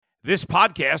This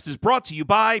podcast is brought to you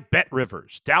by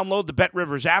BetRivers. Download the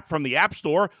BetRivers app from the App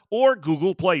Store or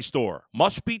Google Play Store.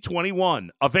 Must be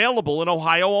 21. Available in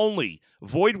Ohio only.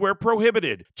 Void where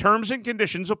prohibited. Terms and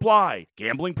conditions apply.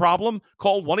 Gambling problem?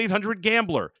 Call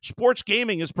 1-800-GAMBLER. Sports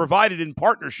gaming is provided in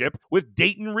partnership with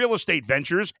Dayton Real Estate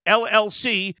Ventures,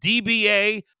 LLC,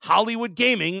 DBA, Hollywood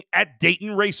Gaming at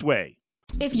Dayton Raceway.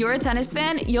 If you're a tennis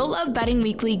fan, you'll love Betting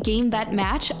Weekly Game Bet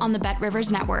Match on the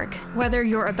BetRivers Network. Whether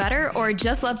you're a bettor or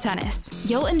just love tennis,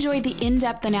 you'll enjoy the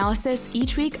in-depth analysis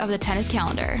each week of the tennis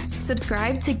calendar.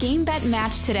 Subscribe to Game Bet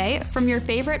Match today from your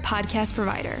favorite podcast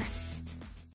provider.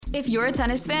 If you're a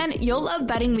tennis fan, you'll love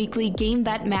Betting Weekly Game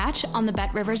Bet Match on the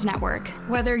BetRivers Network.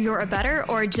 Whether you're a bettor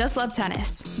or just love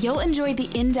tennis, you'll enjoy the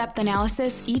in-depth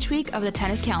analysis each week of the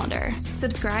tennis calendar.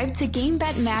 Subscribe to Game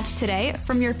Bet Match today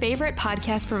from your favorite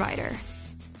podcast provider.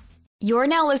 You're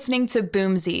now listening to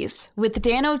Boomsies with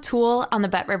Dan O'Toole on the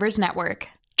BetRivers Network.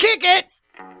 Kick it!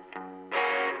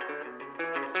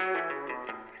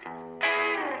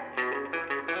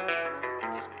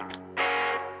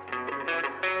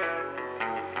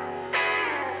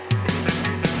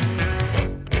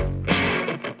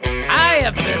 I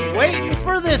have been waiting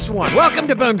for this one. Welcome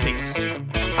to Boomsies.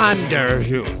 I'm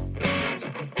Darzu.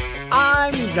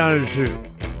 I'm Darzu.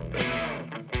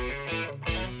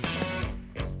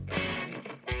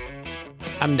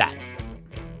 I'm done.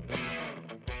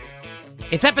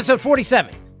 It's episode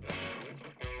 47.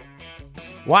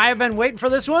 Why I've been waiting for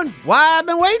this one? Why I've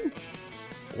been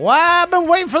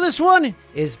waiting for this one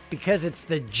is because it's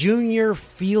the Junior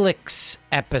Felix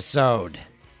episode.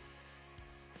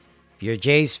 If you're a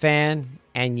Jays fan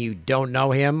and you don't know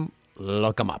him,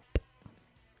 look him up.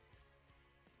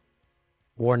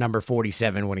 War number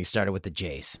 47 when he started with the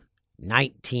Jays.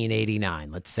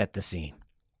 1989. Let's set the scene.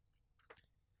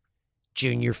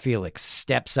 Junior Felix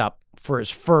steps up for his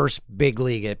first big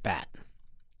league at bat.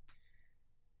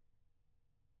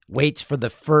 Waits for the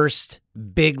first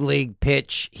big league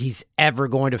pitch he's ever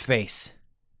going to face.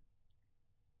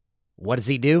 What does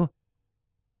he do?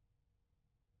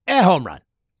 A home run.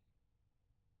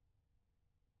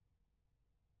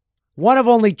 One of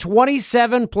only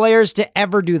 27 players to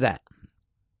ever do that.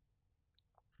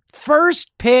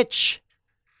 First pitch,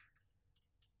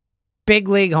 big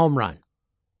league home run.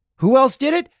 Who else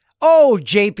did it? Oh,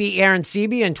 JP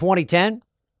Arancibia in 2010.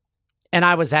 And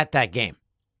I was at that game.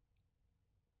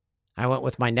 I went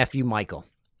with my nephew, Michael.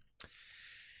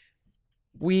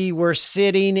 We were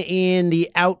sitting in the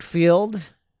outfield.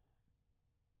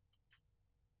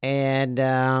 And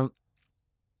I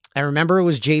remember it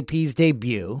was JP's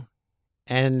debut.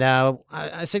 And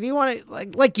I said, you want to,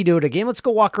 like you do at a game, let's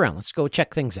go walk around. Let's go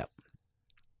check things out.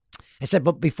 I said,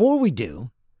 but before we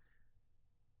do,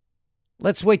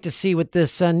 let's wait to see what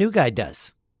this new guy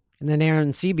does. And then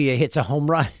Arancibia hits a home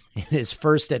run in his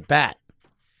first at bat.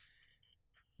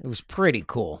 It was pretty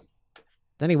cool.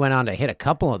 Then he went on to hit a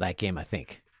couple of that game, I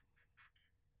think.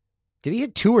 Did he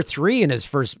hit 2 or 3 in his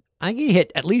first? I think he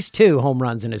hit at least 2 home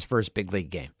runs in his first big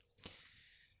league game.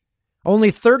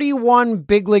 Only 31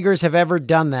 big leaguers have ever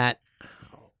done that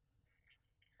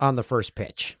on the first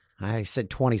pitch. I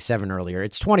said 27 earlier.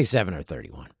 It's 27 or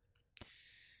 31.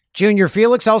 Junior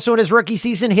Felix, also in his rookie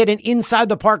season, hit an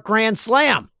inside-the-park grand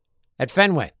slam at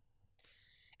Fenway.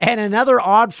 And another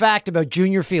odd fact about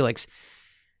Junior Felix,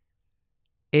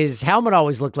 his helmet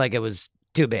always looked like it was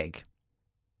too big.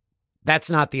 That's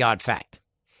not the odd fact.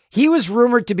 He was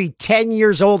rumored to be 10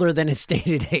 years older than his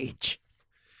stated age.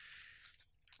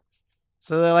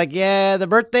 So they're like, yeah, the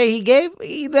birthday he gave,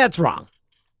 that's wrong.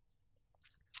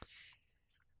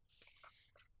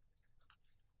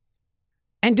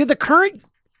 And do the current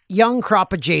young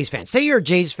crop of Jays fans, say you're a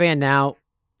Jays fan now,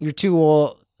 you're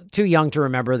too young to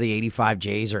remember the 85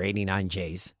 Jays or 89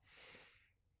 Jays.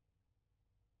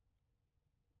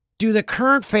 Do the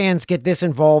current fans get this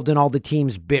involved in all the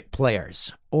team's bit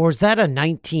players? Or is that a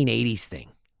 1980s thing?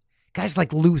 Guys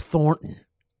like Lou Thornton,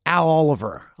 Al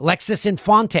Oliver, Alexis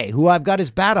Infante, who I've got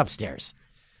his bat upstairs.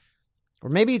 Or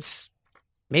maybe it's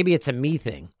a me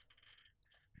thing.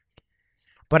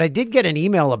 But I did get an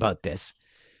email about this.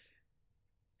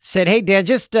 Said, hey, Dan,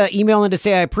 just emailing to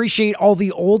say I appreciate all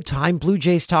the old-time Blue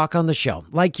Jays talk on the show.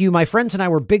 Like you, my friends and I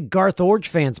were big Garth Orge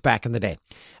fans back in the day.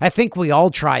 I think we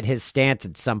all tried his stance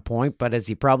at some point, but as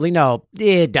you probably know,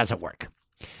 it doesn't work.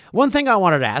 One thing I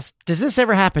wanted to ask, does this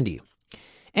ever happen to you?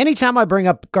 Anytime I bring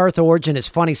up Garth Orge and his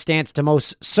funny stance to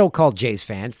most so-called Jays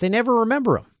fans, they never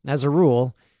remember him. As a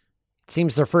rule, it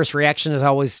seems their first reaction is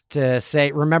always to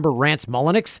say, remember Rance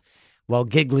Mulliniks? While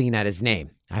giggling at his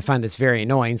name. I find this very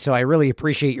annoying, so I really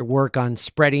appreciate your work on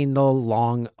spreading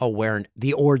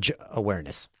the Orge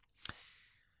awareness.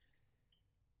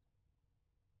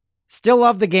 Still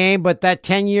love the game, but that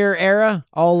 10-year era,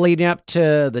 all leading up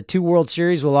to the 2 World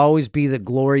Series, will always be the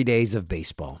glory days of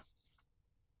baseball.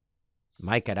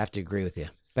 Mike, I'd have to agree with you.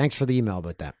 Thanks for the email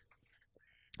about that.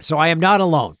 So I am not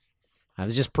alone. I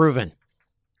was just proven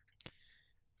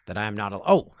that I am not alone.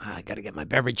 Oh, I got to get my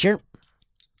beverage here.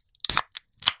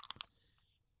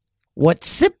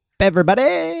 What's up,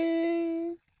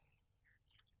 everybody?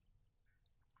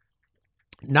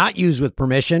 Not used with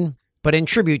permission, but in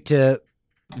tribute to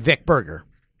Vic Berger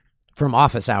from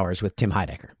Office Hours with Tim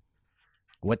Heidecker.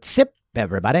 What's up,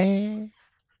 everybody?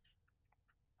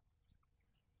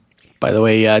 By the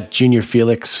way, Junior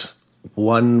Felix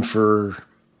 1 for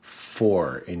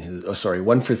 3 in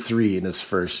his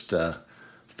first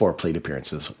 4 plate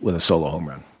appearances with a solo home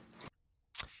run.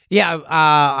 Yeah,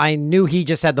 I knew he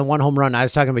just had the 1 home run. I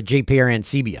was talking about JP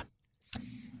Arancibia.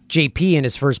 JP in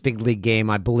his first big league game,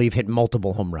 I believe, hit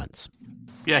multiple home runs.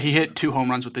 Yeah, he hit 2 home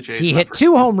runs with the Jays. He hit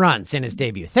 2 home runs in his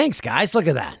debut. Thanks, guys. Look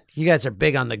at that. You guys are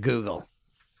big on the Google.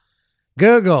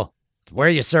 Google, where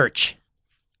you search.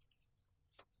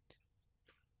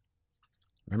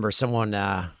 Remember someone,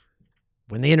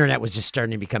 when the internet was just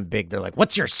starting to become big, they're like,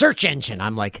 what's your search engine?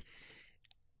 I'm like,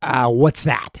 what's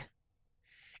that?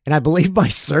 And I believe my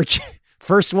search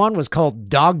first one was called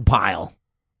Dogpile.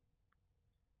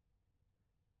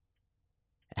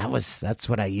 That's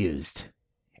what I used.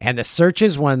 And the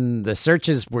searches, when the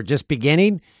searches were just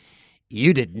beginning,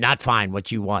 you did not find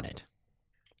what you wanted.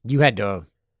 You had to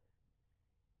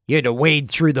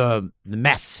wade through the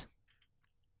mess.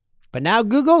 But now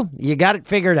Google, you got it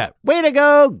figured out. Way to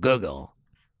go, Google.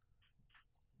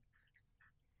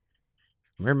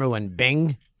 Remember when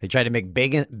Bing, they tried to make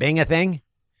Bing a thing?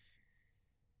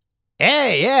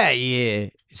 Hey, yeah, you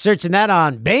searching that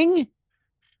on Bing?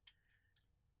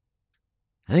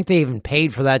 I think they even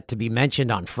paid for that to be mentioned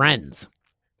on Friends.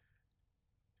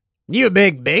 You a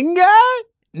big Bing guy?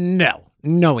 No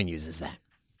one uses that.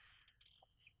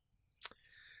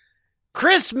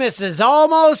 Christmas is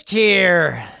almost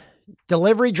here.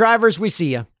 Delivery drivers, we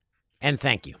see you. And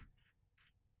thank you.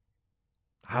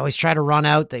 I always try to run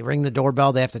out. They ring the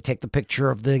doorbell. They have to take the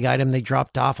picture of the item they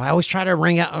dropped off. I always try to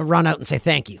run out and say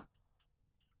thank you.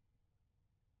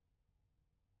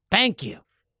 Thank you.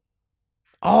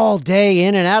 All day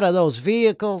in and out of those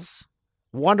vehicles,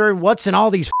 wondering what's in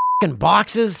all these fucking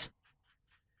boxes.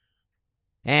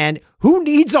 And who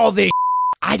needs all this?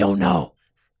 I don't know.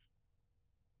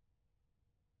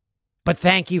 But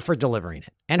thank you for delivering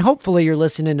it. And hopefully you're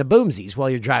listening to Boomsies while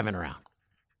you're driving around.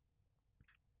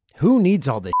 Who needs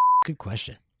all this? Good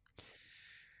question.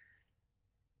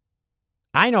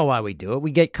 I know why we do it.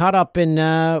 We get caught up in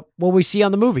what we see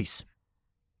on the movies.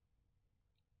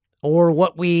 Or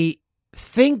what we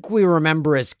think we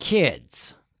remember as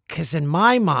kids. Because in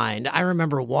my mind, I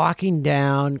remember walking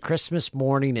down Christmas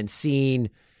morning and seeing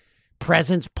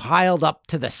presents piled up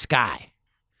to the sky.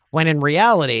 When in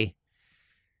reality,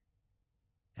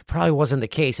 it probably wasn't the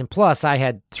case. And plus, I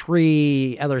had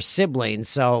 3 other siblings.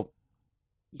 So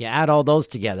you add all those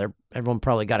together, everyone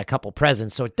probably got a couple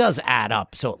presents. So it does add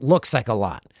up. So it looks like a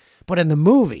lot. But in the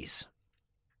movies,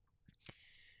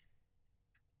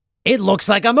 it looks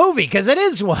like a movie because it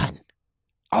is one.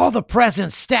 All the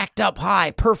presents stacked up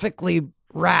high, perfectly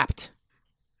wrapped.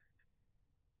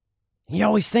 You're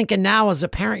always thinking now as a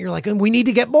parent, you're like, we need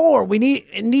to get more.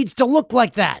 It needs to look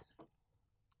like that.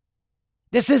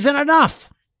 This isn't enough.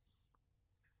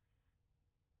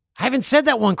 I haven't said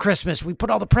that one Christmas. We put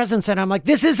all the presents in. I'm like,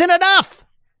 this isn't enough.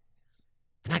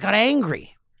 And I got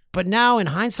angry. But now in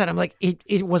hindsight, I'm like,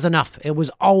 it was enough. It was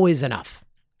always enough.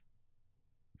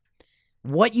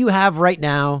 What you have right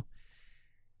now,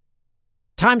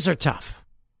 times are tough.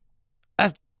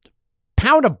 A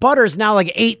pound of butter is now like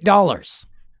 $8.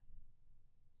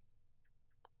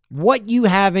 What you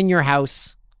have in your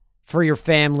house for your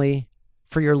family,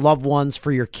 for your loved ones,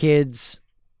 for your kids,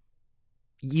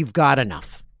 you've got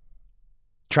enough.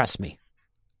 Trust me.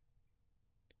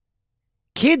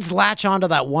 Kids latch onto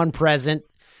that one present.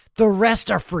 The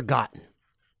rest are forgotten.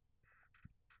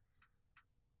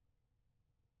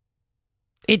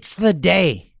 It's the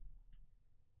day.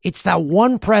 It's that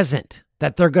one present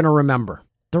that they're going to remember.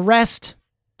 The rest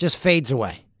just fades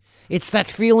away. It's that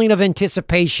feeling of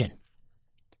anticipation.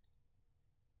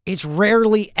 It's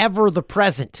rarely ever the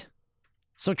present.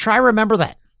 So try remember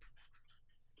that.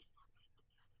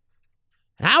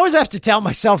 And I always have to tell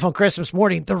myself on Christmas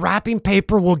morning, the wrapping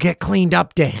paper will get cleaned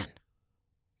up, Dan.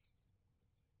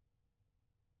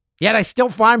 Yet I still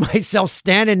find myself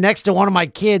standing next to one of my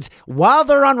kids while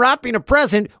they're unwrapping a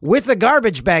present with a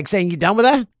garbage bag saying, you done with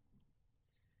that?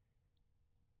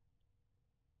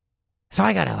 So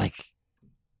I gotta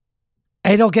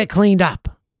it'll get cleaned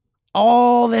up.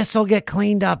 All this will get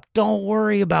cleaned up. Don't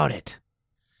worry about it.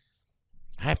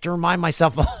 I have to remind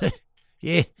myself,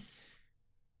 yeah.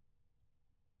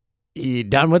 You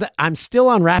done with it? I'm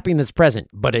still unwrapping this present,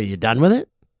 but are you done with it?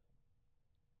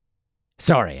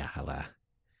 Sorry,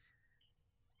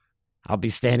 I'll be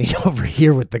standing over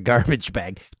here with the garbage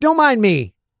bag. Don't mind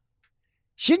me.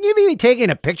 Shouldn't you be taking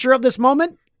a picture of this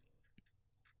moment?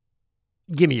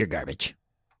 Give me your garbage.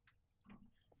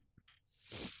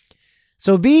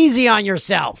 So be easy on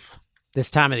yourself this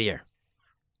time of the year.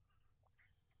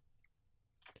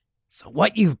 So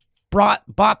what you've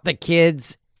bought the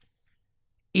kids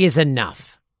is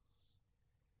enough.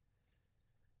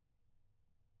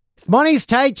 If money's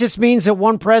tight, just means that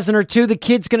one present or two, the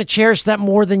kid's going to cherish that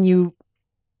more than you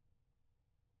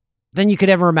could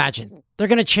ever imagine. They're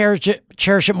going to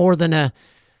cherish it more than a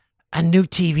new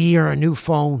TV or a new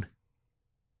phone.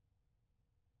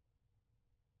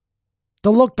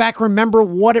 They'll look back, remember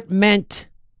what it meant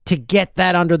to get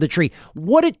that under the tree,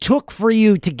 what it took for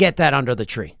you to get that under the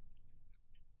tree.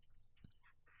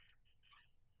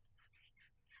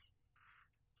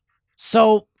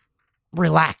 So,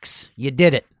 relax. You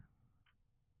did it.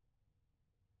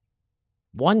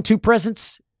 1, 2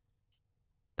 presents.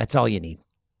 That's all you need.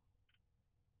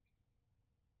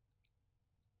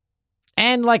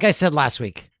 And like I said last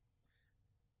week,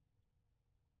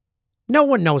 no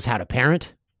one knows how to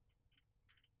parent.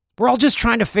 We're all just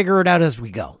trying to figure it out as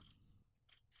we go.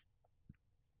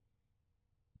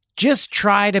 Just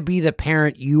try to be the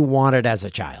parent you wanted as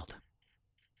a child.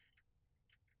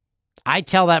 I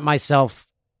tell that to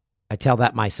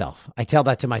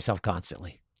myself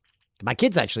constantly. My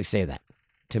kids actually say that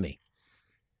to me.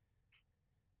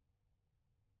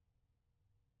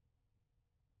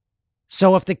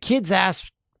 So if the kids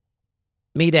ask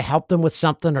me to help them with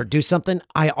something or do something,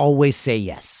 I always say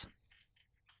yes.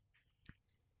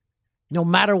 No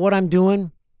matter what I'm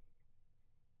doing,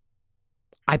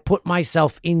 I put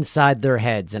myself inside their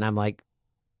heads and I'm like,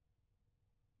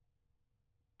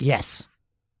 yes,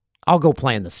 I'll go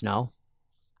play in the snow.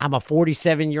 I'm a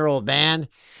 47-year-old man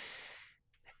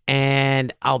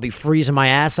and I'll be freezing my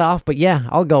ass off. But yeah,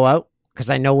 I'll go out because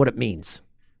I know what it means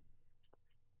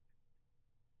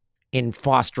in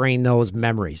fostering those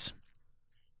memories.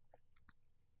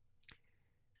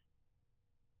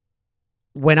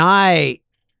 When I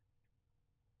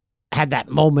had that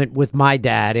moment with my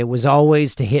dad, it was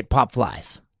always to hit pop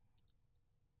flies.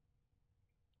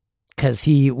 Because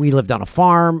we lived on a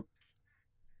farm,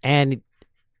 and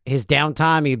his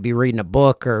downtime, he'd be reading a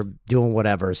book or doing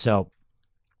whatever. So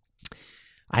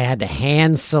I had to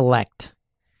hand select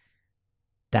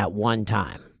that one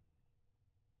time.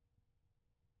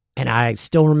 And I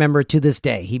still remember to this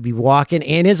day, he'd be walking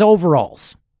in his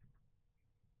overalls.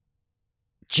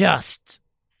 Just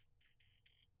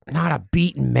not a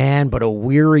beaten man, but a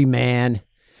weary man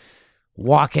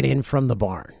walking in from the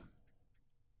barn.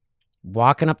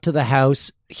 Walking up to the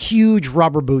house, huge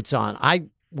rubber boots on. I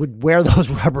would wear those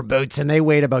rubber boots and they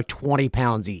weighed about 20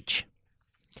 pounds each.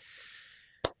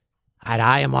 I'd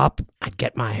eye him up. I'd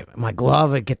get my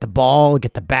glove. I'd get the ball,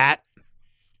 get the bat.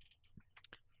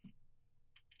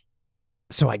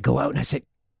 So I'd go out and I said,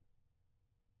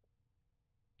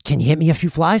 "Can you hit me a few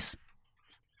flies?"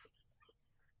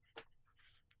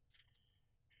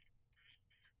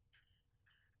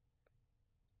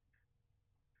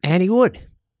 And he would.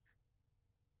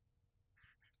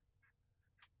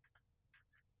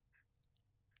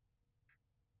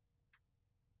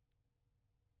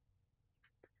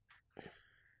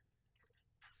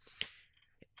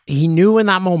 He knew in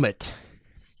that moment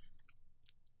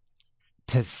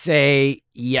to say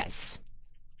yes.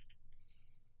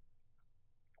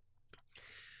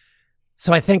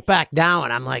 So I think back now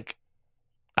and I'm like,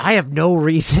 I have no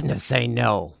reason to say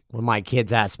no when my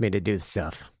kids ask me to do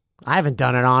stuff. I haven't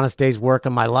done an honest day's work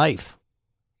in my life.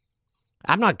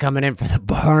 I'm not coming in for the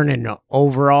barn in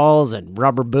overalls and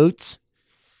rubber boots.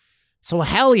 So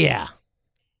hell yeah.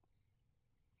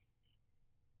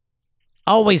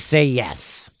 Always say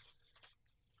yes.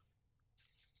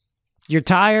 You're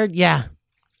tired? Yeah.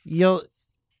 You'll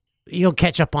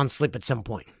catch up on sleep at some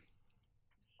point.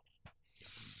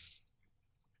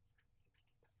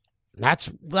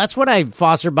 That's what I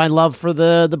fostered my love for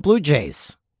the Blue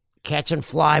Jays. Catching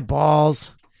fly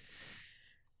balls.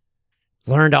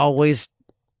 Learned to always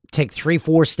take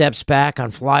 3-4 steps back on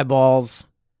fly balls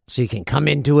so you can come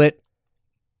into it.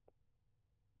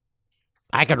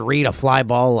 I could read a fly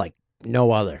ball like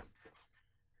no other.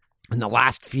 And the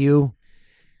last few,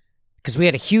 because we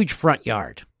had a huge front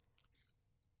yard.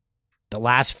 The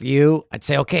last few, I'd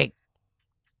say, okay,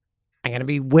 I'm going to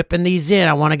be whipping these in.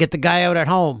 I want to get the guy out at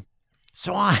home.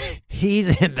 So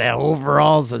he's in the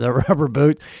overalls and the rubber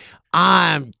boots.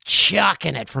 I'm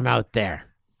chucking it from out there.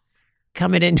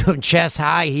 Coming into him chest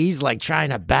high. He's like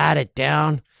trying to bat it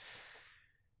down.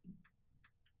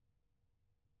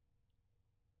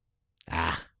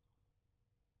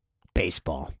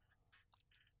 Baseball.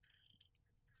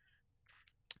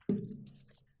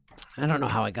 I don't know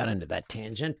how I got into that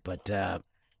tangent, but oh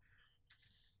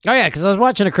yeah, because I was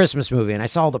watching a Christmas movie and I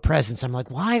saw all the presents. I'm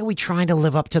like, why are we trying to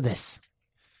live up to this?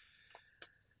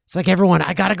 It's like everyone,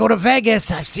 I gotta go to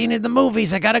Vegas. I've seen it in the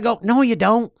movies. I gotta go. No, you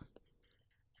don't.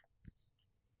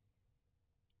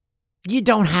 You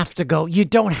don't have to go. You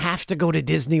don't have to go to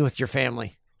Disney with your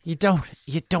family. You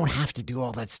don't have to do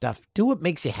all that stuff. Do what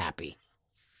makes you happy.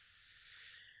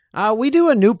 We do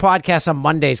a new podcast on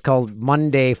Mondays called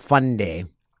Monday Fun Day.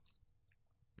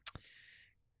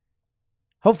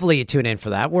 Hopefully you tune in for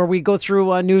that, where we go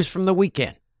through news from the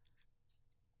weekend.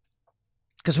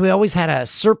 Because we always had a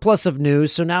surplus of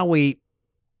news, so now we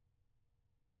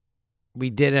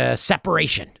did a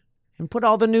separation and put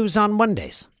all the news on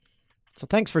Mondays. So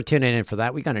thanks for tuning in for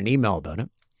that. We got an email about it.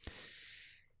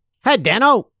 Hey,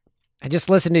 Dano, I just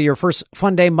listened to your first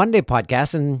Fun Day Monday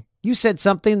podcast, and you said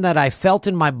something that I felt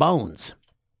in my bones.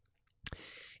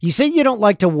 You said you don't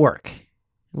like to work.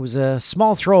 It was a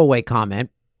small throwaway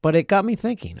comment, but it got me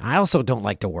thinking. I also don't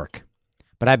like to work,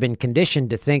 but I've been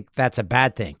conditioned to think that's a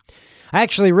bad thing. I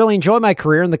actually really enjoy my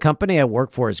career, and the company I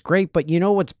work for is great, but you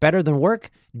know what's better than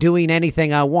work? Doing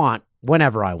anything I want,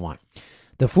 whenever I want.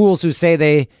 The fools who say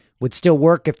they would still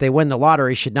work if they win the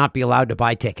lottery should not be allowed to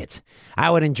buy tickets.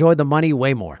 I would enjoy the money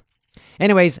way more.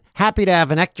 Anyways, happy to have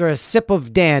an extra sip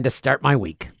of Dan to start my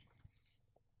week.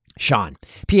 Sean.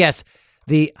 P.S.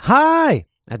 The hi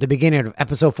at the beginning of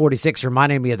episode 46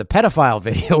 reminded me of the pedophile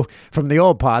video from the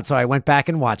old pod, so I went back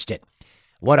and watched it.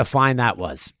 What a find that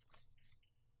was.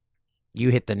 You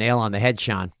hit the nail on the head,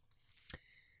 Sean.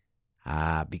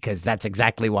 Because that's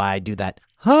exactly why I do that.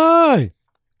 Hi!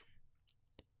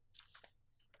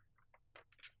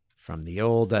 From the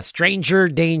old Stranger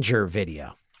Danger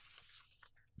video.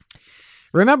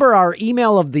 Remember our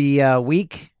email of the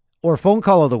week or phone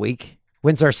call of the week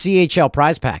wins our CHL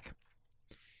prize pack.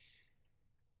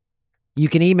 You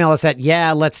can email us at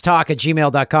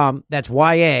letstalk@gmail.com. That's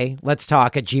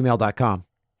letstalk@gmail.com.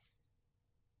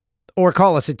 Or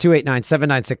call us at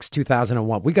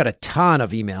 289-796-2001. We got a ton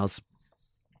of emails.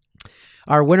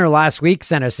 Our winner last week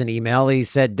sent us an email. He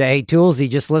said, hey, Tools, he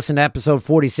just listened to episode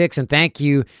 46, and thank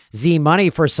you, Z Money,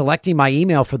 for selecting my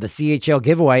email for the CHL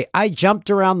giveaway. I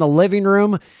jumped around the living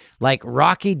room like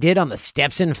Rocky did on the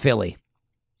steps in Philly.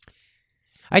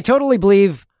 I totally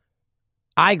believe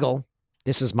Igel,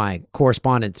 this is my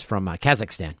correspondence from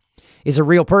Kazakhstan, is a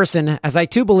real person, as I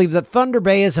too believe that Thunder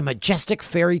Bay is a majestic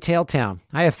fairy tale town.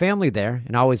 I have family there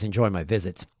and always enjoy my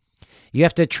visits. You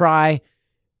have to try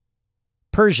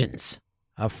Persians,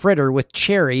 a fritter with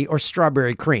cherry or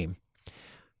strawberry cream.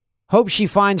 Hope she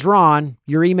finds Ron.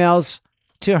 Your emails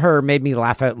to her made me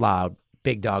laugh out loud.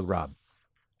 Big Dog Rob.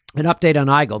 An update on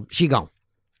Igel. She gone.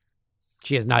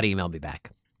 She has not emailed me back.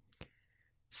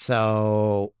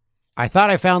 So I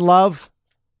thought I found love,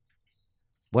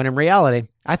 when in reality,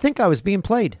 I think I was being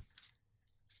played.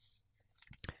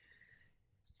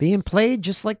 Being played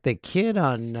just like the kid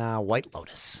on White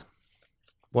Lotus.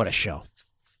 What a show.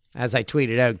 As I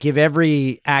tweeted out, give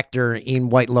every actor in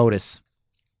White Lotus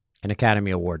an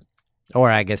Academy Award.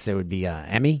 Or I guess it would be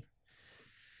Emmy.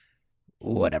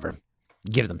 Whatever.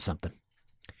 Give them something.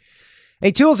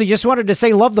 Hey, Toolsy, just wanted to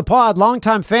say love the pod.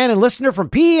 Longtime fan and listener from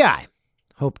PEI.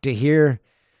 Hope to hear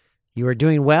you are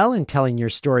doing well in telling your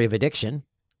story of addiction.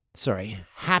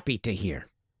 Happy to hear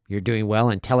you're doing well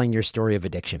in telling your story of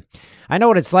addiction. I know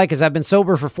what it's like, as I've been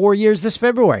sober for 4 years this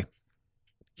February.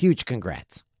 Huge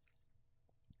congrats.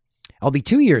 I'll be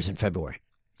 2 years in February.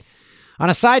 On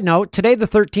a side note, today the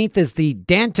 13th is the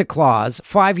Danta Claus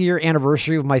 5-year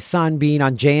anniversary of my son being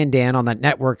on Jay and Dan on that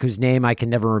network whose name I can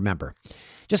never remember.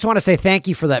 Just want to say thank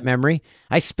you for that memory.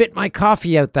 I spit my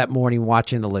coffee out that morning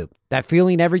watching The Loop. That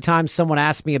feeling every time someone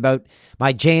asks me about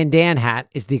my Jay and Dan hat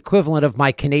is the equivalent of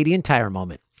my Canadian Tire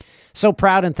moment. So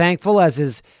proud and thankful, as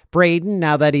is Braden,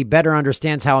 now that he better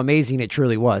understands how amazing it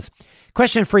truly was.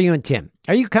 Question for you and Tim.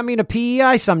 Are you coming to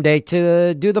PEI someday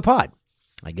to do the pod?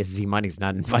 I guess Z Money's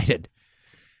not invited.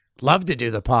 Love to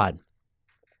do the pod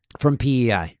from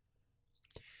PEI.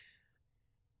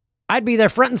 I'd be there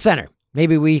front and center.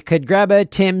 Maybe we could grab a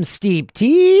Tim Steep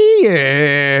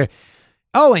tea.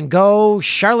 Oh, and go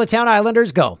Charlottetown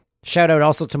Islanders, go. Shout out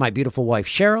also to my beautiful wife,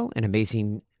 Cheryl, and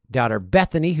amazing daughter,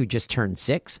 Bethany, who just turned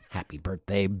 6. Happy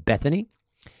birthday, Bethany.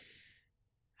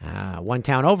 One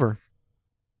town over.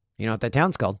 You know what that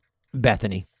town's called?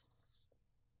 Bethany.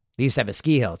 They used to have a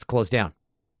ski hill. It's closed down.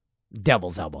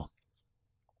 Devil's Elbow.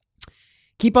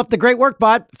 Keep up the great work,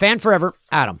 bud. Fan forever.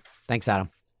 Adam. Thanks, Adam.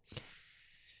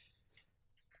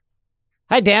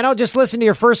 Hi, Dan. I'll just listen to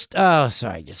your first... Oh,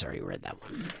 sorry. I just already read that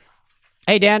one.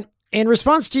 Hey, Dan. In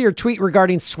response to your tweet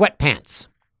regarding sweatpants,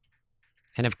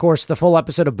 and of course, the full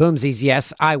episode of Boomsies,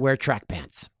 yes, I wear track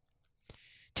pants.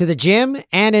 To the gym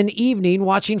and an evening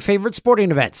watching favorite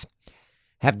sporting events.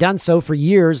 Have done so for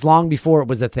years, long before it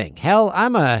was a thing. Hell,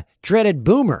 I'm a dreaded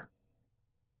boomer.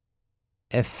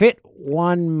 A fit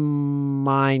one,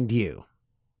 mind you.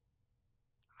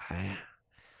 I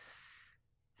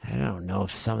don't know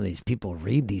if some of these people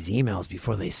read these emails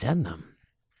before they send them.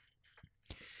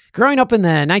 Growing up in the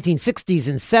 1960s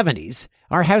and 70s,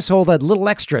 our household had little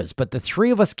extras, but the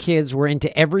three of us kids were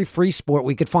into every free sport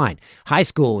we could find. High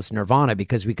school was nirvana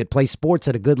because we could play sports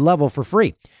at a good level for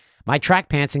free. My track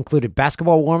pants included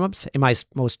basketball warm-ups and my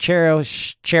most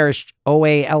cherished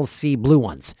OALC blue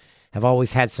ones. I've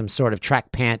always had some sort of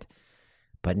track pant,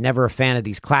 but never a fan of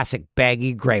these classic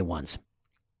baggy gray ones.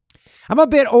 I'm a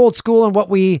bit old school in what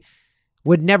we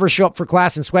would never show up for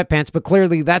class in sweatpants, but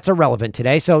clearly that's irrelevant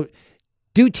today. So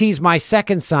do tease my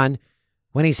second son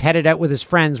when he's headed out with his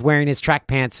friends wearing his track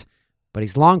pants, but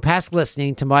he's long past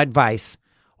listening to my advice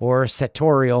or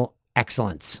sartorial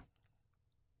excellence.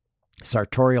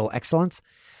 Sartorial excellence?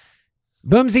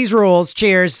 Boomsies rules.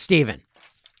 Cheers, Steven.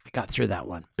 I got through that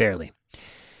one, barely.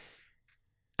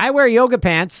 I wear yoga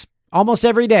pants almost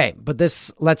every day, but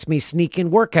this lets me sneak in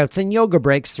workouts and yoga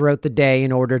breaks throughout the day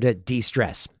in order to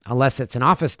de-stress. Unless it's an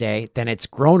office day, then it's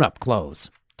grown-up clothes.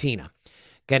 Tina.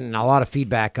 Getting a lot of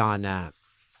feedback on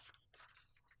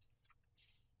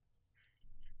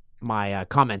my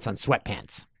comments on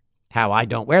sweatpants. How I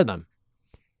don't wear them.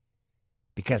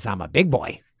 Because I'm a big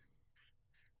boy.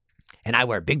 And I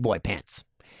wear big boy pants.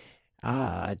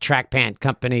 A track pant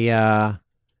company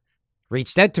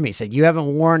reached out to me, said, you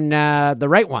haven't worn the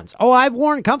right ones. Oh, I've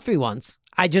worn comfy ones.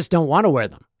 I just don't want to wear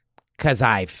them because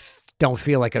I don't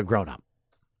feel like a grown-up.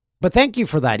 But thank you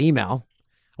for that email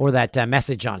or that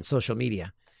message on social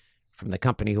media from the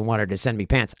company who wanted to send me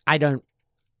pants.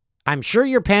 I'm sure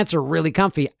your pants are really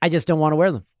comfy. I just don't want to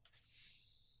wear them.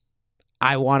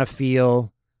 I want to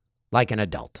feel like an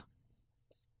adult.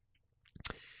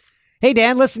 Hey,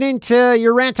 Dan, listening to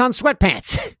your rant on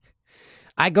sweatpants.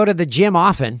 I go to the gym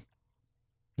often.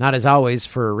 Not always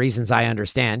for reasons I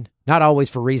understand,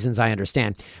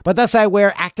 but thus I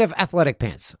wear active athletic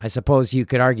pants. I suppose you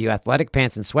could argue athletic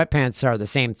pants and sweatpants are the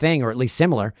same thing, or at least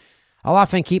similar. I'll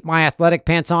often keep my athletic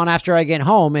pants on after I get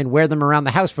home and wear them around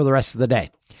the house for the rest of the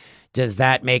day. Does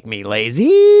that make me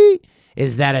lazy?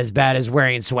 Is that as bad as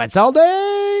wearing sweats all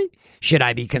day? Should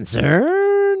I be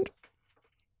concerned?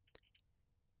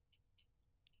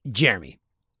 Jeremy.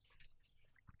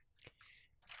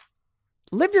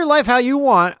 Live your life how you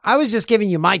want. I was just giving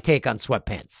you my take on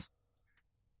sweatpants.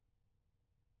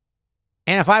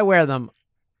 And if I wear them,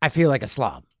 I feel like a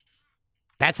slob.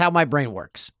 That's how my brain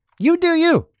works. You do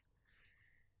you.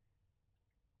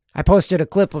 I posted a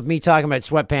clip of me talking about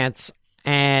sweatpants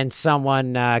and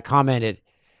someone commented,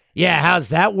 yeah, how's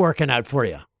that working out for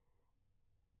you?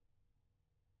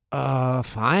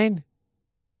 Fine.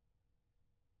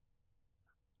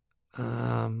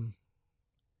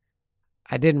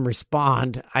 I didn't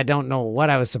respond. I don't know what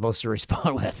I was supposed to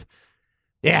respond with.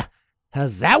 Yeah,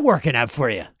 how's that working out for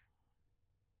you?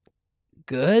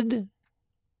 Good.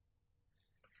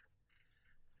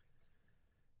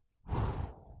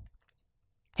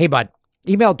 Hey, bud.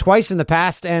 Emailed twice in the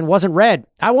past and wasn't read.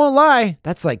 I won't lie.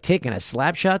 That's like taking a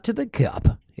slap shot to the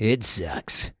cup. It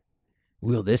sucks.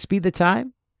 Will this be the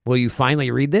time? Will you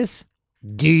finally read this?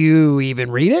 Do you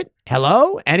even read it?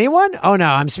 Hello? Anyone? Oh, no,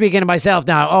 I'm speaking to myself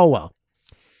now. Oh, well.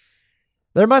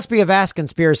 There must be a vast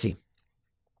conspiracy.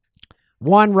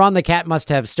 One, Ron the cat must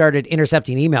have started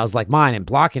intercepting emails like mine and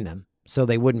blocking them so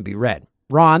they wouldn't be read.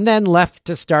 Ron then left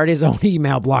to start his own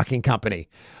email blocking company.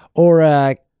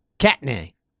 Or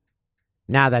Catney.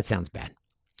 Nah, that sounds bad.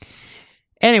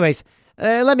 Anyways,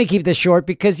 let me keep this short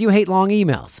because you hate long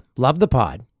emails. Love the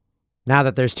pod. Now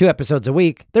that there's 2 episodes a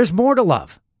week, there's more to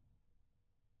love.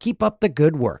 Keep up the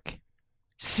good work.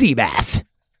 Seabass.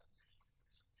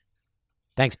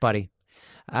 Thanks, buddy.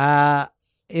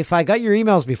 If I got your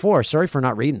emails before, sorry for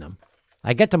not reading them.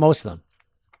 I get to most of them.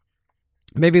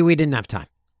 Maybe we didn't have time.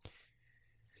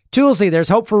 Toolsy, there's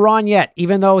hope for Ron yet,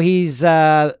 even though he's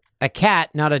a cat,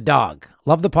 not a dog.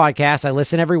 Love the podcast. I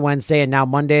listen every Wednesday and now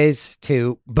Mondays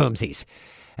to Boomsies.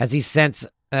 As he sent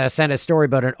a story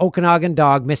about an Okanagan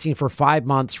dog missing for 5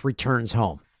 months returns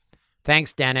home.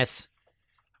 Thanks, Dennis.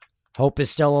 Hope is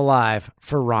still alive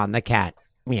for Ron the cat.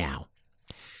 Meow.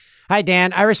 Hi,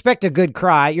 Dan. I respect a good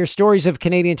cry. Your stories of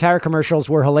Canadian Tire commercials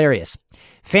were hilarious.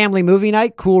 Family movie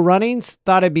night, Cool Runnings.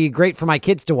 Thought it'd be great for my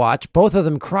kids to watch. Both of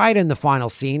them cried in the final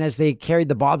scene as they carried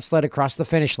the bobsled across the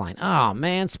finish line. Oh,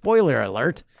 man. Spoiler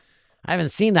alert. I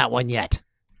haven't seen that one yet.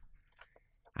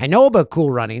 I know about Cool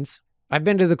Runnings. I've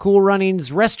been to the Cool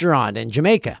Runnings restaurant in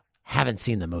Jamaica. Haven't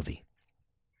seen the movie.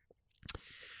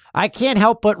 I can't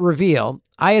help but reveal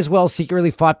I as well secretly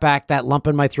fought back that lump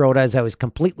in my throat as I was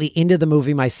completely into the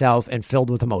movie myself and filled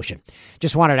with emotion.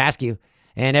 Just wanted to ask you,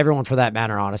 and everyone for that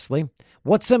matter, honestly,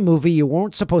 what's a movie you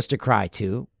weren't supposed to cry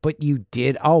to, but you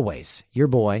did always? Your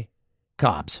boy,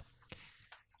 Cobbs.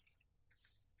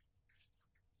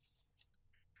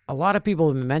 A lot of people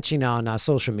have been mentioning on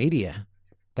social media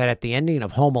that at the ending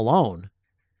of Home Alone,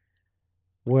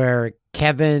 where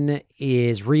Kevin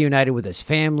is reunited with his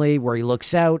family, where he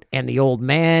looks out and the old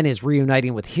man is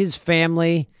reuniting with his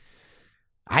family.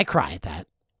 I cry at that.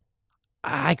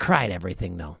 I cry at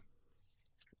everything, though.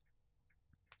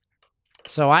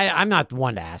 So I'm not the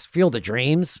one to ask. Field of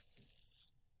Dreams.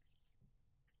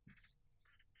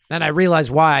 Then I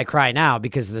realize why I cry now,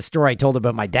 because of the story I told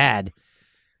about my dad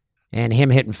and him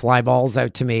hitting fly balls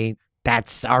out to me.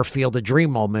 That's our Field of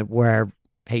Dream moment where,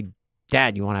 hey,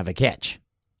 Dad, you want to have a catch?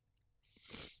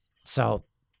 So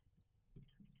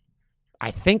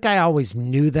I think I always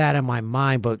knew that in my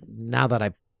mind, but now that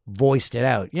I voiced it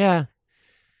out, yeah,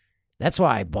 that's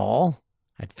why I bawl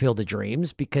at Field of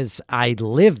Dreams, because I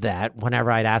lived that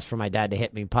whenever I'd ask for my dad to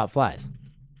hit me and pop flies.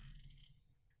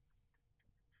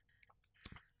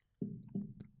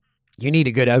 You need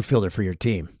a good outfielder for your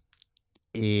team.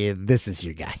 This is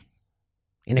your guy.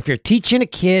 And if you're teaching a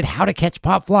kid how to catch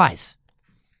pop flies,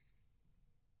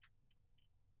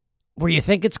 where you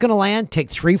think it's going to land, take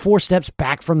 3-4 steps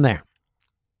back from there.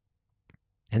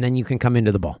 And then you can come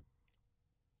into the ball.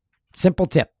 Simple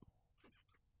tip.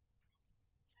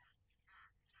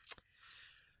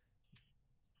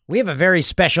 We have a very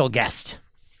special guest.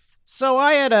 So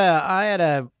I had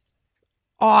a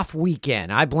off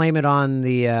weekend. I blame it on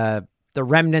the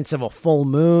remnants of a full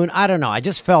moon. I don't know. I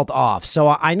just felt off. So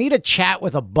I need a chat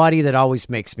with a buddy that always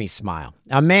makes me smile.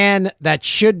 A man that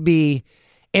should be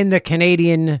in the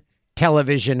Canadian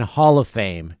Television Hall of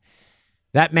Fame.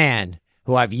 That man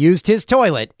who I've used his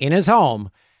toilet in his home,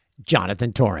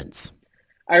 Jonathan Torrens.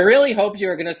 I really hoped you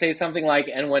were going to say something like,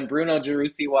 and when Bruno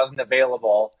Gerussi wasn't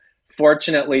available,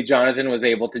 fortunately, Jonathan was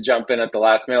able to jump in at the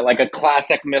last minute, like a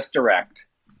classic misdirect.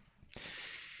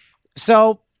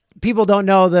 So people don't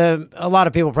know a lot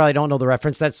of people probably don't know the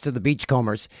reference. That's to the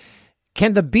Beachcombers.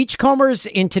 Can the Beachcombers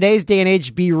in today's day and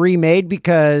age be remade?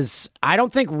 Because I don't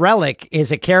think Relic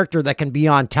is a character that can be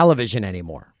on television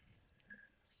anymore.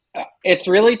 It's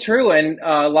really true. And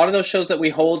a lot of those shows that we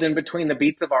hold in between the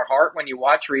beats of our heart, when you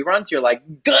watch reruns, you're like,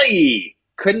 "Gee!"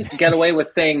 Couldn't get away with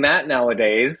saying that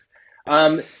nowadays.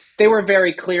 They were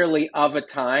very clearly of a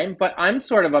time, but I'm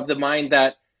sort of the mind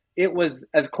that it was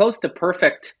as close to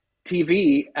perfect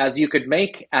TV as you could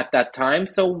make at that time,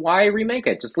 so why remake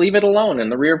it? Just leave it alone in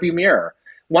the rearview mirror.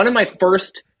 One of my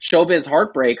first showbiz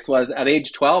heartbreaks was at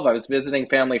age 12. I was visiting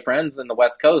family friends in the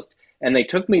West Coast, and they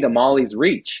took me to Molly's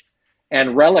Reach,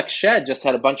 and Relic Shed just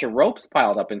had a bunch of ropes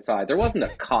piled up inside. There wasn't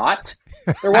a cot.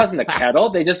 There wasn't a kettle.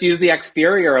 They just used the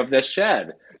exterior of this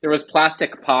shed. There was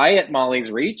plastic pie at Molly's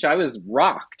Reach. I was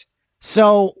rocked.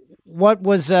 So what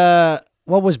was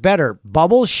better,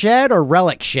 Bubble Shed or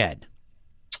Relic Shed?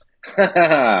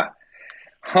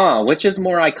 Which is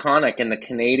more iconic in the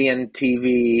Canadian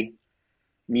TV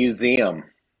museum?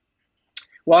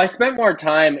 Well, I spent more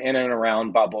time in and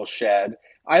around Bubbles Shed.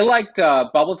 I liked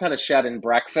Bubbles had a shed in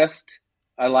Breakfast.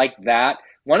 I liked that.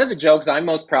 One of the jokes I'm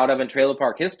most proud of in trailer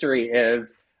park history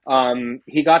is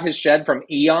he got his shed from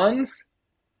Eons,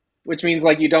 which means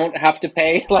like you don't have to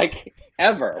pay like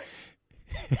ever.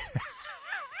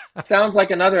 Sounds like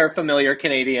another familiar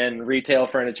Canadian retail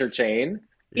furniture chain.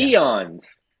 Yes.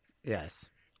 Eons. Yes.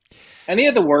 Any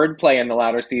of the wordplay in the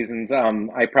latter seasons,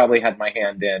 I probably had my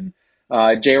hand in.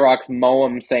 J-Rock's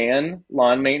Moam Sayin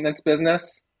lawn maintenance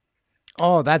business.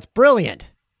 Oh, that's brilliant.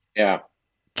 Yeah.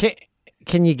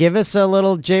 Can you give us a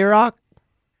little J-Rock?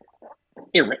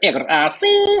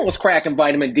 Was cracking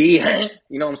vitamin D.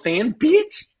 You know what I'm saying,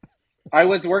 bitch? I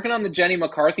was working on the Jenny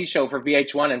McCarthy show for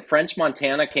VH1, and French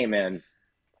Montana came in,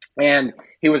 and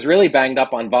he was really banged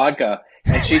up on vodka.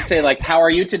 And she'd say, like, "How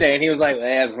are you today?" And he was like,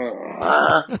 and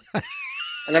I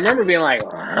remember being like,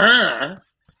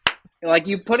 like,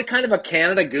 you put a kind of a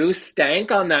Canada Goose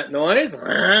stank on that noise.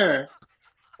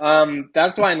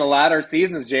 That's why in the latter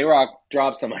seasons, J-Rock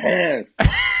dropped some hands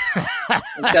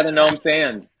instead of Noam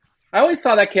Sands. I always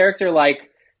saw that character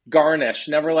like garnish,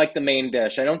 never like the main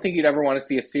dish. I don't think you'd ever want to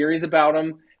see a series about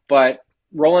him, but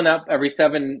rolling up every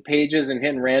 7 pages and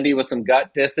hitting Randy with some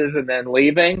gut disses and then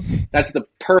leaving, that's the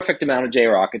perfect amount of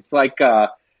J-Rock. It's like a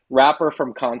rapper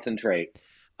from Concentrate.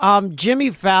 Jimmy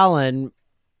Fallon,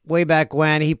 way back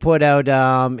when, he put out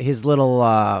his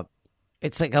little,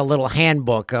 it's like a little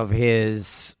handbook of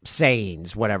his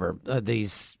sayings, whatever, that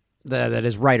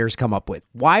his writers come up with.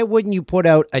 Why wouldn't you put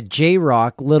out a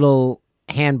J-Rock little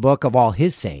handbook of all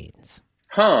his sayings?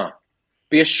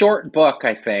 Be a short book,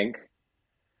 I think.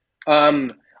 I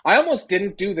almost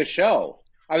didn't do the show.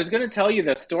 I was going to tell you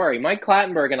this story. Mike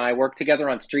Clattenburg and I worked together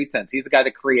on Street Sense. He's the guy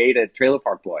that created Trailer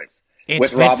Park Boys. It's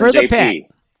fit for the pit.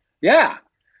 Yeah.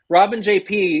 Rob and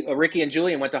JP, Ricky and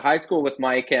Julian, went to high school with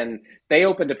Mike, and they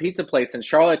opened a pizza place in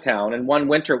Charlottetown. And one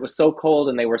winter, it was so cold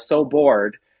and they were so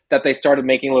bored that they started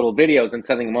making little videos and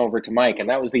sending them over to Mike. And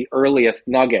that was the earliest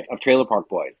nugget of Trailer Park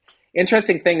Boys.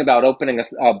 Interesting thing about opening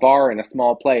a bar in a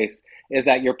small place is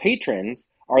that your patrons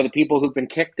are the people who've been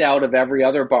kicked out of every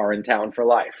other bar in town for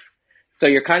life. So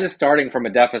you're kind of starting from a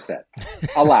deficit,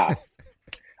 alas.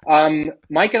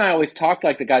 Mike and I always talked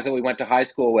like the guys that we went to high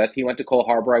school with. He went to Cole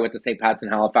Harbour, I went to St. Pat's in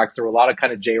Halifax. There were a lot of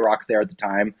kind of J-Rocks there at the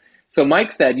time. So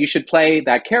Mike said, you should play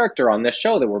that character on this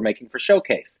show that we're making for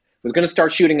Showcase. It was going to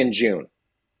start shooting in June.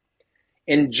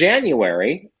 In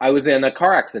January, I was in a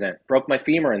car accident, broke my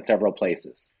femur in several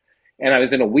places. And I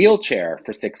was in a wheelchair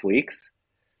for 6 weeks,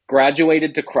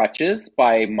 graduated to crutches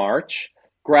by March,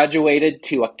 graduated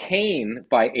to a cane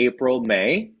by April,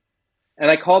 May. And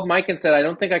I called Mike and said, I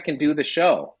don't think I can do the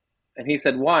show. And he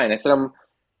said, why? And I said, I'm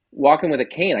walking with a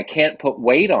cane. I can't put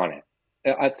weight on it.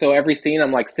 So every scene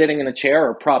I'm like sitting in a chair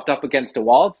or propped up against a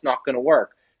wall. It's not going to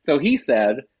work. So he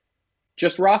said,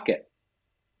 just rock it.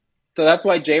 So that's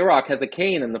why J-Rock has a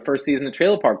cane in the first season of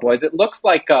Trailer Park Boys. It looks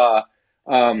like a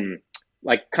kind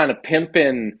of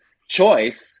pimpin'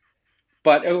 choice.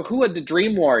 But who had the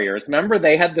Dream Warriors? Remember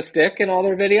they had the stick in all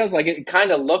their videos? Like it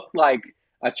kind of looked like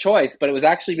a choice, but it was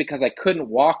actually because I couldn't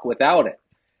walk without it.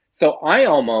 So I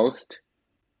almost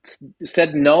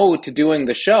said no to doing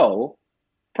the show.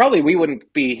 Probably we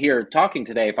wouldn't be here talking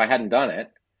today if I hadn't done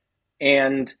it.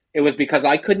 And it was because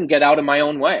I couldn't get out of my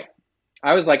own way.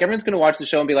 I was like, everyone's going to watch the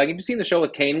show and be like, have you seen the show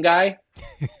with Kane Guy?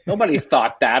 Nobody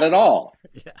thought that at all.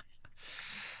 Yeah.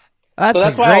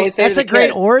 That's a great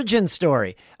origin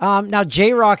story. Now,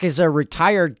 J-Rock is a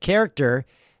retired character.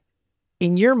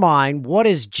 In your mind, what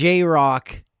is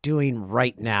J-Rock doing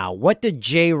right now? What did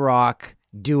J-Rock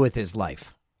do with his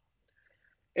life?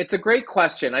 It's a great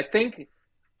question. I think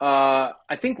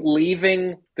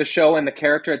leaving the show and the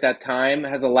character at that time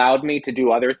has allowed me to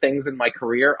do other things in my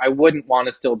career. I wouldn't want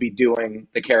to still be doing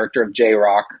the character of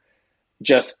J-Rock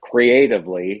just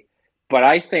creatively. But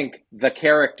I think the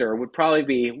character would probably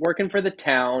be working for the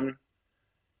town,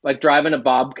 like driving a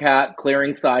Bobcat,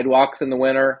 clearing sidewalks in the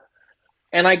winter.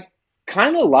 And I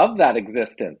kind of love that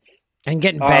existence. And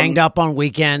getting banged up on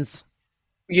weekends.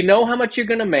 You know how much you're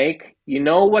going to make. You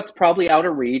know what's probably out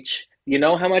of reach. You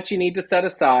know how much you need to set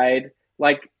aside.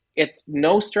 Like, it's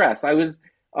no stress. I was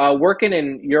working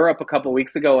in Europe a couple of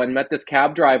weeks ago and met this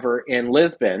cab driver in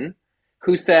Lisbon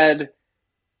who said,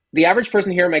 the average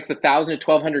person here makes 1,000 to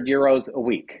 1,200 euros a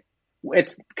week.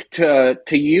 It's to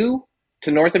you,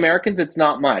 to North Americans, it's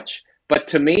not much. But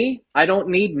to me, I don't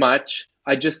need much.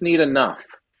 I just need enough.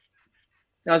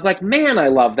 And I was like, man, I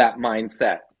love that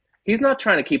mindset. He's not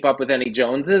trying to keep up with any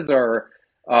Joneses or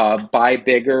buy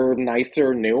bigger,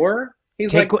 nicer, newer.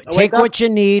 He's take what you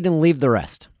need and leave the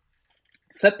rest.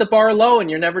 Set the bar low and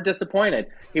you're never disappointed.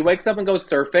 He wakes up and goes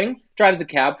surfing, drives a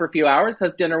cab for a few hours,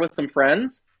 has dinner with some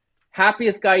friends.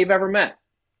 Happiest guy you've ever met.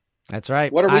 That's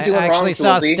right. What are we doing wrong? I actually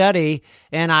saw a study,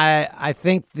 and I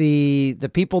think the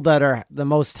people that are the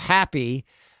most happy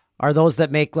are those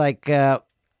that make like $50,000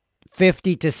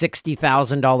 to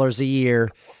 $60,000 a year,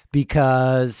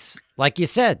 because, like you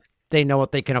said, they know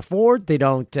what they can afford. They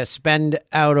don't spend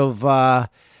out of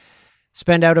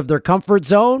their comfort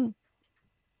zone,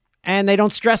 and they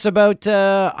don't stress about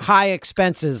high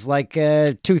expenses like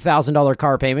 $2,000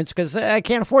 car payments, because I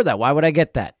can't afford that. Why would I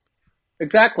get that?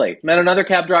 Exactly. Met another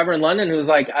cab driver in London who was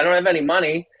like, I don't have any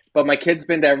money, but my kid's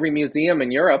been to every museum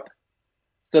in Europe.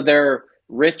 So they're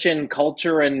rich in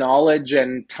culture and knowledge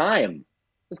and time.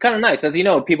 It's kind of nice. As you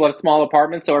know, people have small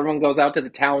apartments, so everyone goes out to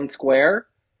the town square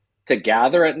to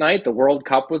gather at night. The World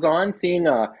Cup was on. Seeing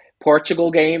a Portugal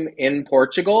game in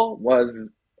Portugal was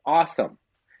awesome.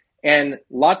 And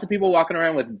lots of people walking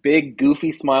around with big,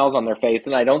 goofy smiles on their face.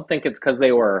 And I don't think it's because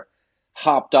they were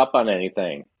hopped up on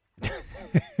anything.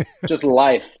 Just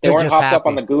life. They weren't hopped up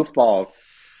on the goofballs.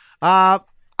 I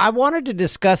wanted to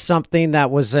discuss something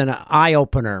that was an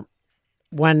eye-opener.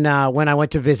 When I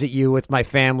went to visit you with my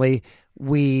family,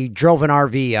 we drove an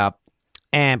RV up,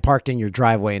 and parked in your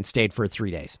driveway and stayed for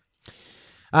 3 days.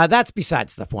 That's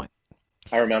besides the point.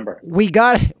 I remember. We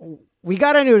got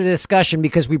into a discussion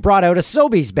because we brought out a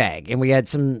Sobeys bag and we had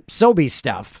some Sobeys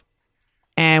stuff.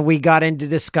 And we got into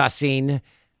discussing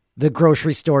the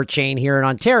grocery store chain here in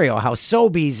Ontario, how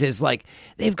Sobeys is like,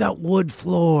 they've got wood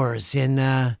floors in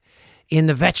the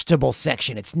vegetable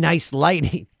section. It's nice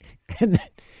lighting.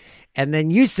 And then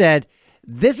you said,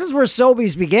 this is where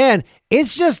Sobeys began.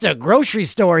 It's just a grocery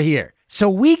store here. So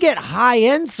we get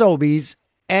high-end Sobeys,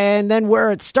 and then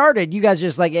where it started, you guys are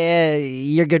just like,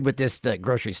 you're good with the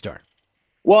grocery store.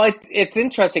 Well, it's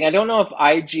interesting. I don't know if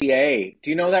IGA, do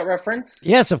you know that reference?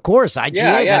 Yes, of course.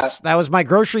 IGA, Yeah. That was my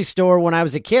grocery store when I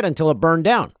was a kid until it burned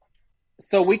down.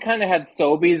 So we kind of had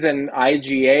Sobeys and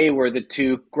IGA were the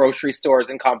two grocery stores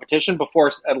in competition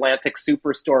before Atlantic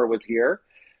Superstore was here.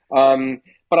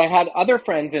 But I had other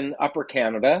friends in Upper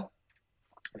Canada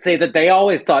say that they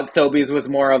always thought Sobeys was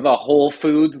more of a Whole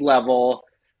Foods level,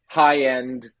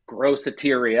 high-end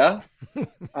grosseteria.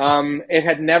 It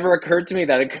had never occurred to me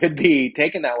that it could be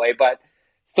taken that way, but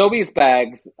Sobeys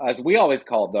bags, as we always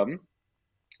called them,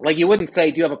 like you wouldn't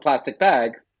say, do you have a plastic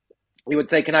bag? You would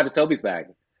say, can I have a Sobeys bag?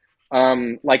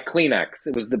 Like Kleenex.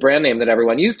 It was the brand name that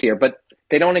everyone used here, but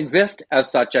they don't exist as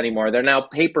such anymore. They're now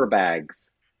paper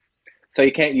bags. So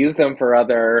you can't use them for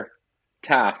other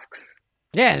tasks.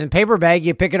 Yeah, and the paper bag,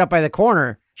 you pick it up by the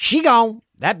corner. She gone.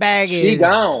 That bag is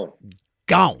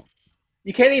gone.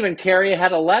 You can't even carry a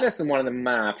head of lettuce in one of the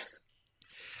maps.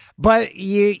 But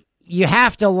you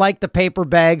have to like the paper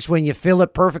bags when you fill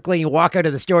it perfectly and you walk out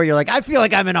of the store. You're like, I feel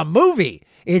like I'm in a movie.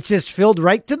 It's just filled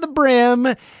right to the brim.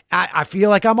 I feel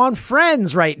like I'm on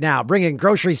Friends right now, bringing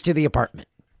groceries to the apartment.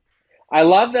 I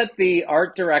love that the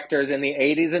art directors in the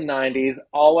 80s and 90s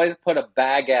always put a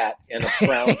baguette in a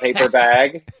brown paper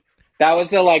bag. That was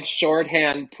the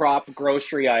shorthand prop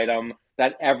grocery item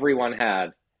that everyone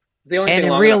had. The only and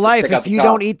thing in real life, if you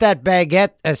don't eat that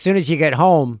baguette as soon as you get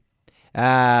home,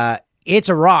 it's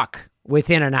a rock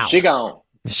within an hour. She gone.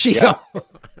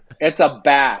 It's a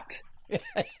bat.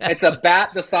 It's a bat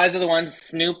the size of the one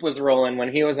Snoop was rolling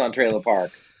when he was on Trailer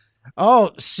Park.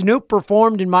 Oh, Snoop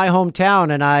performed in my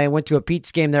hometown, and I went to a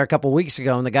Pete's game there a couple weeks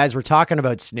ago, and the guys were talking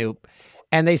about Snoop,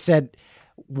 and they said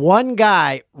one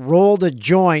guy rolled a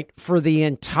joint for the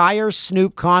entire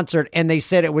Snoop concert, and they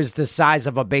said it was the size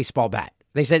of a baseball bat.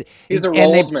 They said he's a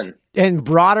rollsman. And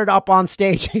brought it up on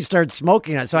stage, and he started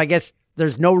smoking it. So I guess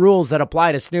there's no rules that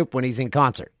apply to Snoop when he's in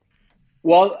concert.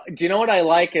 Well, do you know what I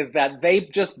like is that they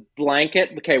just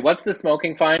blanket. Okay, what's the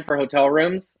smoking fine for hotel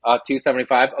rooms?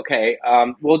 $275. Okay,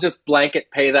 we'll just blanket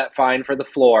pay that fine for the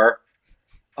floor,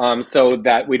 so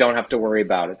that we don't have to worry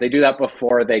about it. They do that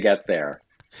before they get there.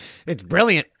 It's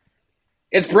brilliant.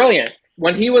 It's brilliant.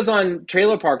 When he was on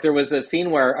Trailer Park, there was a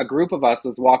scene where a group of us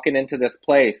was walking into this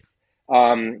place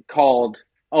called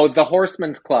the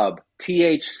Horseman's Club,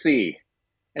 THC,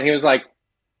 and he was like,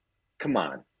 "Come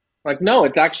on." Like, no,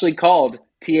 it's actually called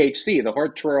THC, the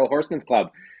Truro Horseman's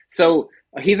Club. So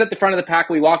he's at the front of the pack.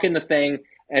 We walk in the thing,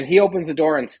 and he opens the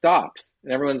door and stops.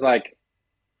 And everyone's like,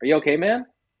 "Are you okay, man?"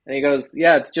 And he goes,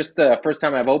 "Yeah, it's just the first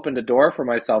time I've opened a door for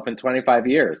myself in 25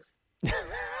 years.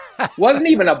 Wasn't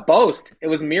even a boast. It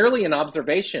was merely an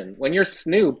observation. When you're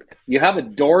Snoop, you have a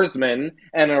doorsman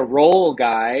and a roll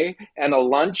guy and a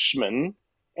lunchman,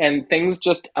 and things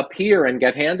just appear and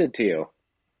get handed to you."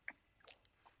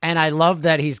 And I love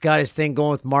that he's got his thing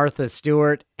going with Martha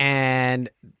Stewart, and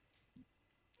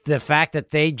the fact that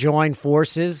they join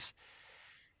forces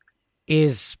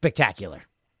is spectacular.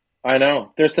 I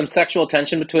know. There's some sexual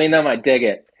tension between them. I dig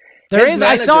it. There is.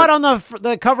 I saw it on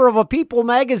the cover of a People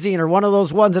magazine or one of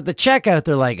those ones at the checkout.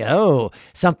 They're like, oh,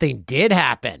 something did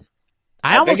happen.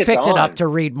 I almost picked it up to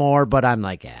read more, but I'm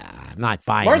like, I'm not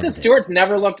buying it. Martha Stewart's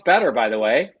never looked better, by the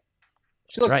way.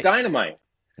 She looks dynamite.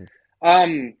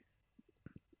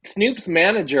 Snoop's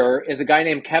manager is a guy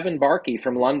named Kevin Barkey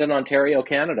from London, Ontario,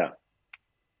 Canada.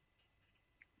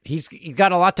 He's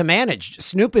got a lot to manage.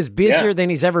 Snoop is busier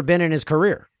than he's ever been in his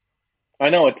career. I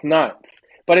know, it's nuts.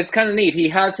 But it's kind of neat. He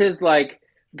has his,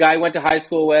 guy went to high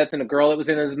school with and a girl that was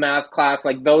in his math class.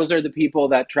 Those are the people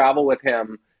that travel with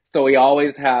him. So he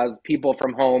always has people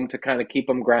from home to kind of keep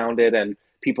him grounded and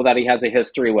people that he has a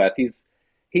history with.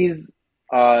 He's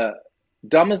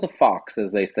dumb as a fox,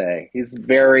 as they say. He's a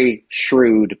very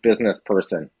shrewd business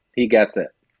person. He gets it.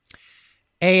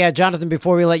 Hey, Jonathan,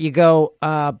 before we let you go,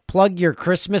 plug your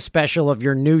Christmas special of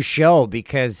your new show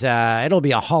because it'll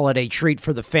be a holiday treat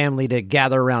for the family to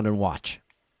gather around and watch.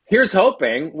 Here's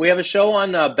hoping. We have a show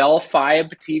on Bell 5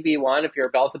 TV1. If you're a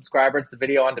Bell subscriber, it's the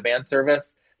video on demand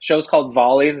service. The show's called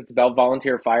Volleys. It's about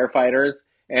volunteer firefighters.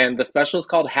 And the special is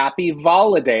called Happy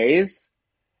Vollidays.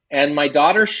 And my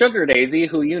daughter, Sugar Daisy,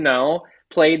 who you know,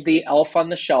 played the Elf on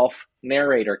the Shelf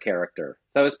narrator character.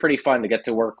 So it was pretty fun to get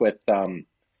to work with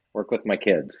my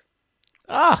kids.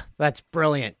 Ah, that's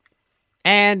brilliant.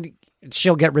 And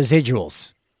she'll get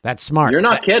residuals. That's smart. You're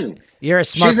not kidding. You're a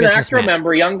smart businessman. She's an ACTRA businessman.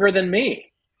 member younger than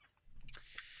me.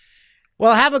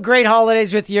 Well, have a great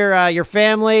holidays with your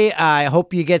family. I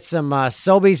hope you get some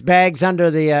Sobeys bags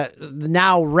under the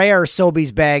now rare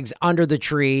Sobeys bags under the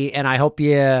tree, and I hope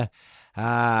you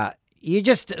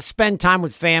just spend time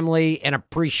with family and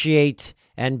appreciate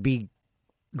and be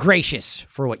gracious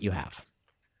for what you have.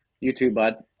 You too,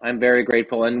 bud. I'm very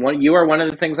grateful, and you are one of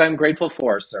the things I'm grateful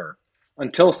for, sir.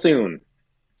 Until soon.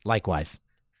 Likewise.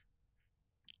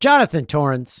 Jonathan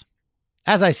Torrens,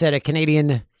 as I said, a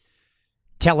Canadian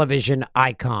television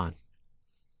icon.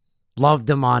 Loved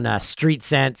him on Street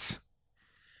Sense.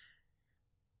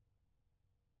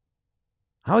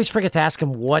 I always forget to ask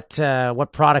him what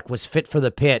product was fit for the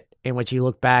pit, in which he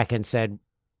looked back and said,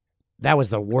 that was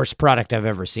the worst product I've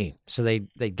ever seen. So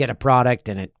they'd get a product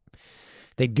and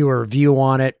they'd do a review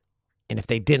on it, and if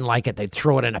they didn't like it, they'd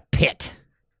throw it in a pit.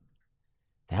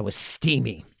 That was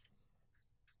steamy.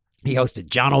 He hosted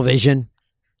Jonovision.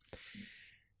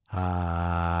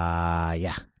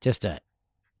 Yeah, just a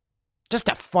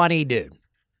funny dude.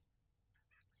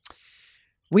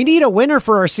 We need a winner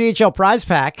for our CHL prize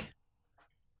pack,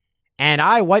 and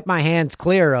I wipe my hands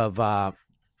clear of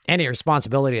any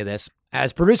responsibility of this,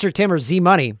 as producer Tim or Z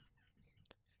Money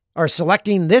are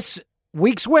selecting this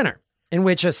week's winner, in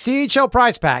which a CHL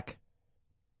prize pack,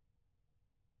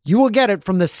 you will get it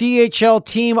from the CHL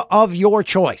team of your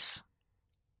choice.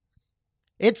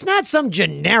 It's not some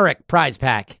generic prize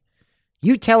pack.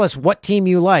 You tell us what team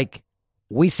you like,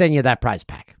 we send you that prize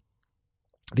pack.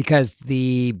 Because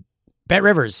the Bet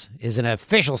Rivers is an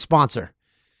official sponsor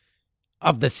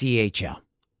of the CHL.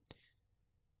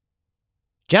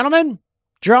 Gentlemen,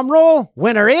 drum roll,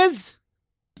 winner is...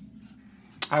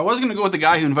 I was going to go with the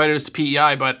guy who invited us to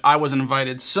PEI, but I wasn't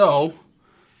invited, so...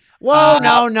 Whoa,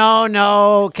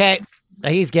 no. Okay,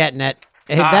 he's getting it.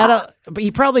 He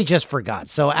probably just forgot.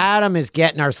 So Adam is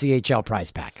getting our CHL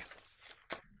prize pack.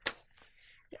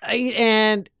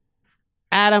 And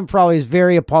Adam probably is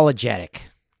very apologetic.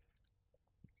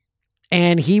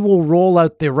 And he will roll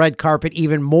out the red carpet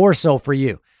even more so for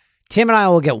you. Tim and I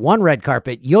will get one red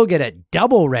carpet. You'll get a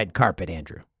double red carpet,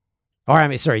 Andrew.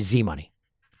 Z Money.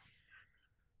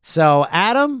 So,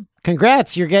 Adam,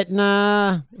 congrats. You're getting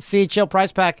a CHL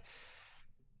prize pack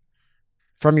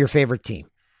from your favorite team.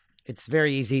 It's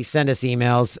very easy. Send us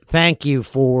emails. Thank you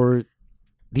for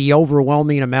the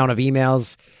overwhelming amount of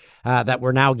emails that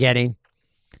we're now getting.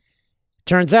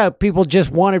 Turns out people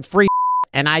just wanted free,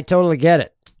 and I totally get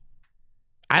it.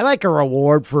 I like a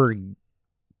reward for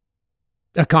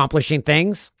accomplishing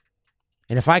things.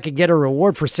 And if I could get a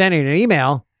reward for sending an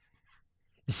email,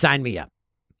 sign me up.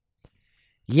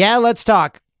 Yeah, let's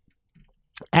talk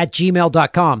at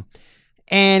gmail.com.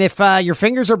 And if your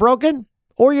fingers are broken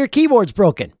or your keyboard's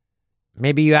broken,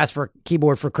 maybe you ask for a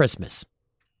keyboard for Christmas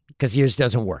because yours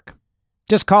doesn't work.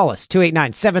 Just call us,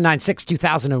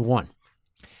 289-796-2001.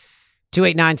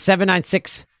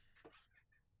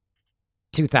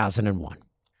 289-796-2001.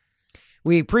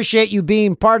 We appreciate you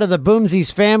being part of the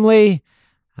Boomsies family.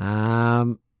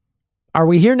 Are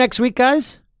we here next week,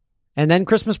 guys? And then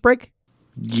Christmas break?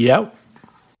 Yep.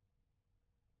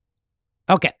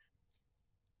 Okay.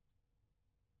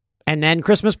 And then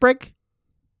Christmas break?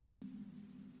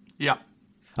 Yeah.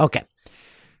 Okay.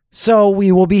 So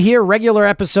we will be here, regular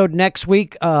episode next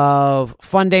week of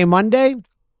Fun Day Monday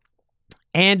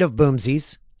and of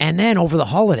Boomsies. And then over the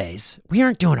holidays, we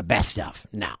aren't doing a best of.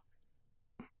 No.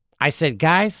 I said,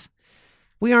 guys,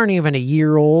 we aren't even a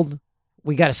year old.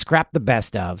 We got to scrap the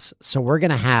best ofs. So we're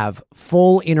going to have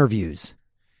full interviews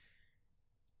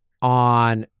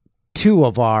on 2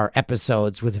 of our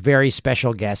episodes with very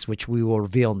special guests, which we will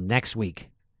reveal next week.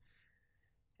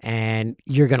 And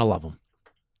you're going to love them.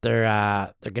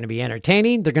 They're going to be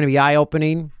entertaining. They're going to be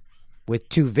eye-opening with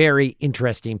 2 very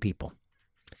interesting people.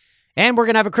 And we're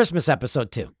going to have a Christmas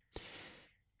episode too.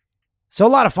 So a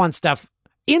lot of fun stuff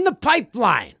in the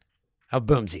pipeline of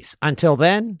Boomsies. Until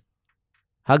then,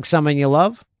 hug someone you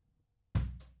love.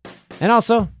 And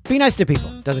also, be nice to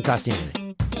people. Doesn't cost you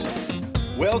anything.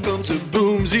 Welcome to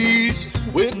Boomsies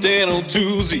with Dan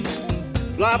O'Toozy.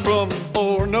 Live from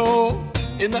Orono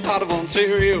in the heart of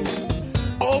Ontario.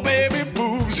 Oh, baby,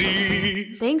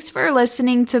 Boomsies. Thanks for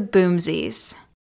listening to Boomsies.